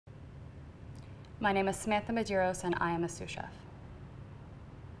My name is Sam Medeiros and I am a sous chef.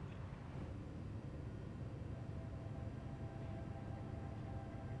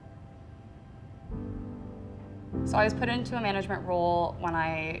 So I was put into a management role when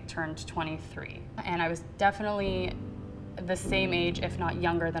I turned 23, and I was definitely the same age, if not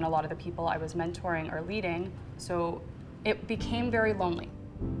younger, than a lot of the people I was mentoring or leading. So it became very lonely,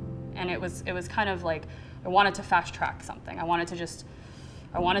 and it was kind of like I wanted to fast track something. I wanted to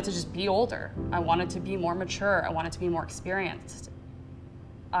just be older. I wanted to be more mature. I wanted to be more experienced.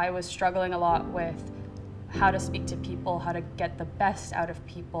 I was struggling a lot with how to speak to people, how to get the best out of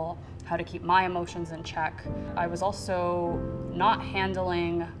people, how to keep my emotions in check. I was also not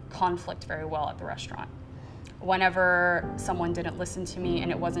handling conflict very well at the restaurant. Whenever someone didn't listen to me,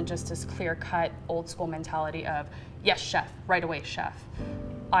 and it wasn't just this clear-cut, old-school mentality of, yes, chef, right away, chef.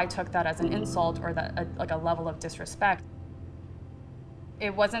 I took that as an insult or like a level of disrespect.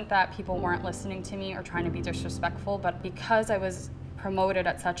 It wasn't that people weren't listening to me or trying to be disrespectful, but because I was promoted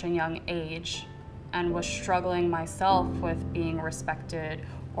at such a young age and was struggling myself with being respected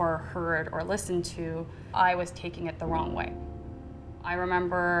or heard or listened to, I was taking it the wrong way. I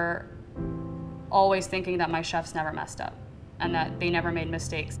remember always thinking that my chefs never messed up and that they never made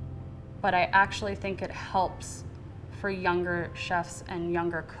mistakes. But I actually think it helps for younger chefs and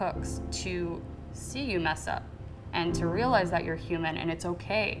younger cooks to see you mess up and to realize that you're human and it's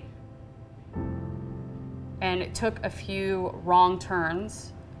okay. And it took a few wrong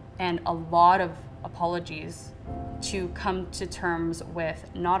turns and a lot of apologies to come to terms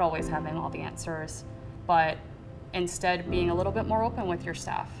with not always having all the answers, but instead being a little bit more open with your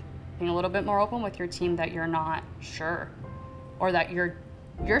staff, being a little bit more open with your team that you're not sure, or that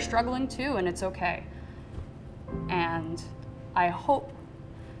you're struggling too and it's okay. And I hope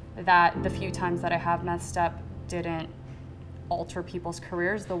that the few times that I have messed up didn't alter people's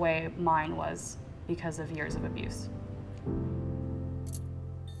careers the way mine was because of years of abuse.